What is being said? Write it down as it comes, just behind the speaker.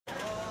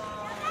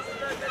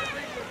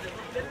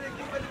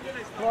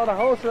A lot of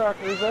house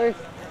wreckers, eh?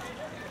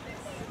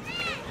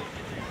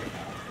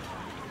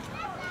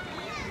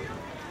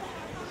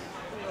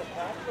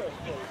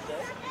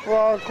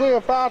 Well,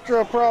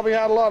 Cleopatra probably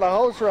had a lot of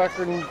house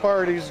wrecking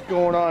parties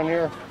going on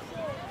here.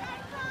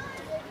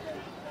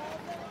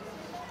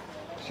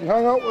 She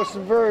hung out with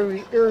some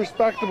very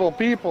irrespectable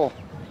people.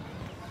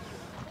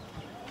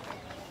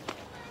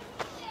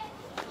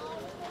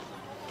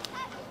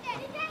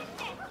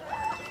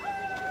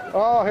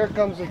 Oh, here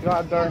comes the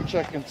goddamn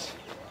chickens.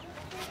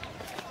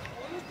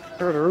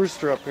 Heard a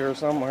rooster up here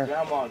somewhere.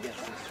 Grandma gets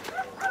this.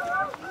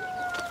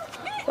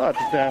 Not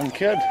the damn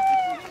kid.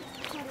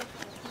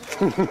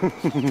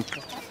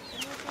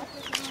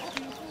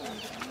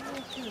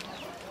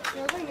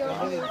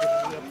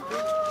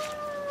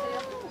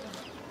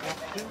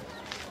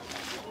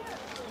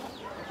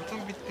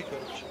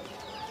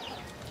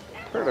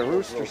 Heard a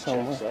rooster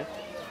somewhere.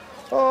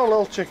 Oh,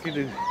 little chickie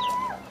dude.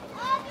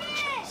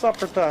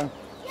 Supper time.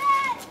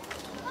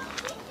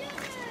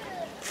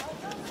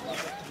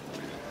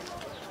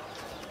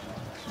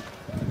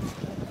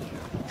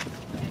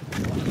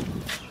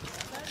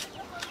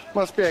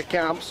 Must be a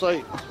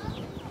campsite.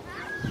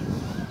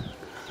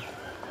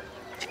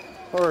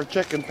 Or a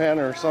chicken pen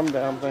or some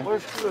damn thing.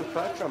 Where's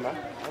Cleopatra, man?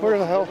 Where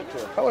the hell?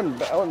 I wouldn't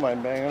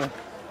mind banging her.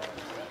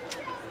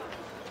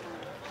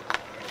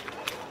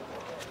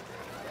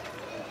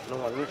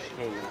 No, I wish she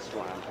came and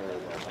swam her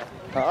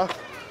though. Huh?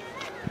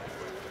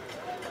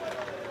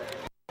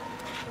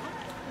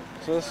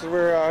 So this is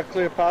where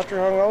Cleopatra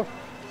hung out?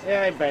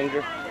 Yeah, I banged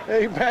her.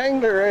 Hey,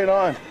 banged her right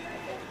on.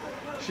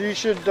 She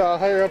should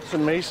hire up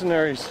some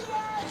masonries.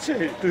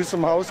 Do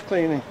some house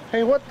cleaning.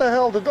 Hey, what the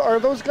hell? Are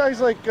those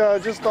guys like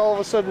just all of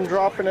a sudden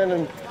dropping in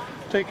and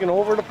taking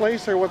over the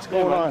place, or what's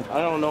going on? I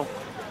don't know.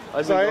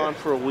 I've been gone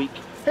for a week.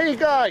 Hey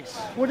guys,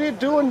 what are you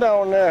doing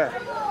down there?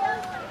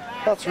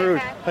 That's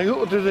rude. Like,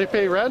 do they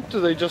pay rent? Do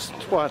they just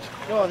what?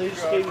 No, they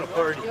just gave me a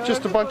party.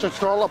 Just a bunch of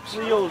trollops.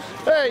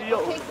 Hey!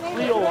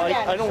 Leo,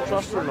 I don't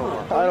trust her no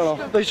more. I don't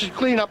know. They should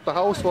clean up the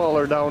house while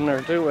they're down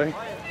there too, eh?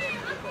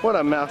 What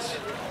a mess.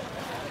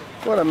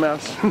 What a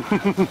mess.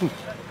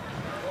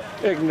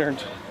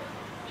 Ignorant.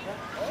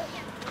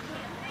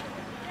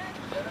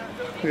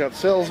 We got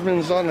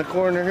salesmen on the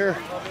corner here.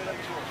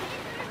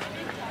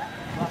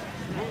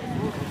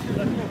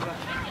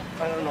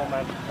 I don't know,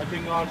 man. I've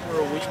been gone for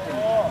a week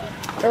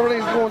and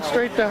Everything's going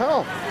straight to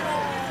hell.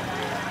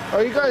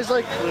 Are you guys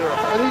like,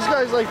 are these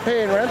guys like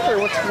paying rent, or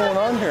what's going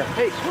on here?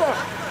 hey, look!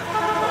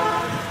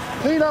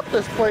 Clean up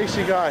this place,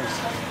 you guys.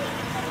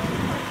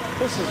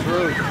 This is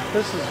rude.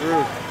 This is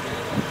rude.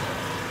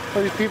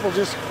 So these people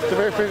just,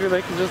 they figure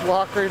they can just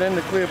walk right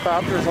into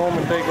Cleopatra's home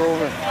and take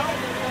over.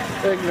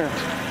 Ignorant.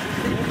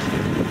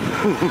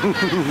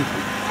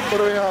 What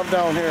do we have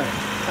down here?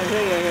 I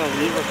think I'm gonna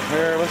leave her.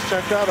 Here, let's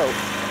check that out.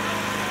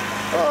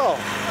 Oh,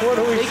 what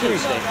do we They see? can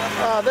stay.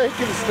 Ah, they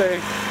can stay.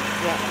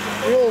 Yeah.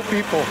 The old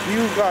people,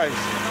 you guys.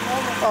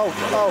 Out,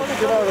 out,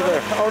 get out of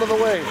there, out of the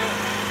way.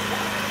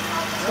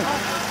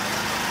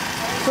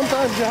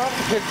 Sometimes you have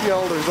to kick the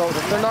elders out.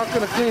 If they're not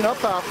going to clean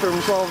up after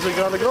themselves, they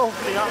got to go.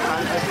 Yeah,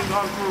 man. I've been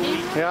gone for a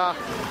week. Yeah.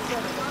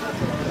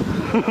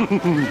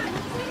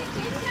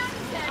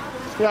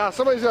 Yeah,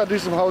 somebody's got to do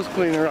some house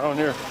cleaning around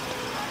here.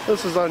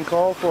 This is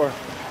uncalled for.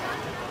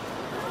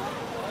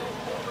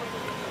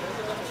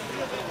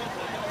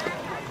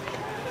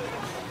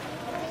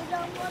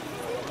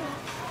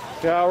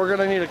 Yeah, we're going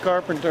to need a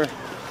carpenter.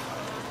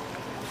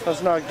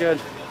 That's not good.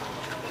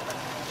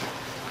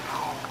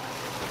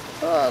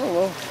 I don't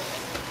know.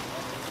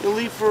 We'll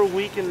leave for a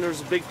week and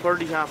there's a big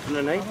party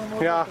happening, eh?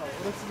 Yeah.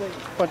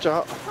 Bunch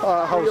of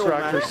house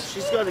wreckers.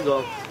 She's got to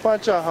go.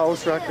 Bunch of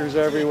house wreckers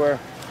everywhere.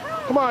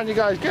 Come on, you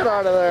guys, get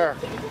out of there.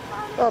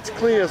 That's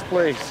Clea's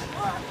place.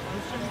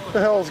 What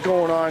the hell's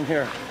going on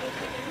here?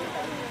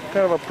 What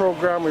kind of a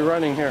program we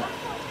running here?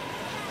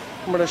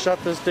 I'm going to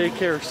shut this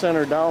daycare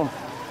center down.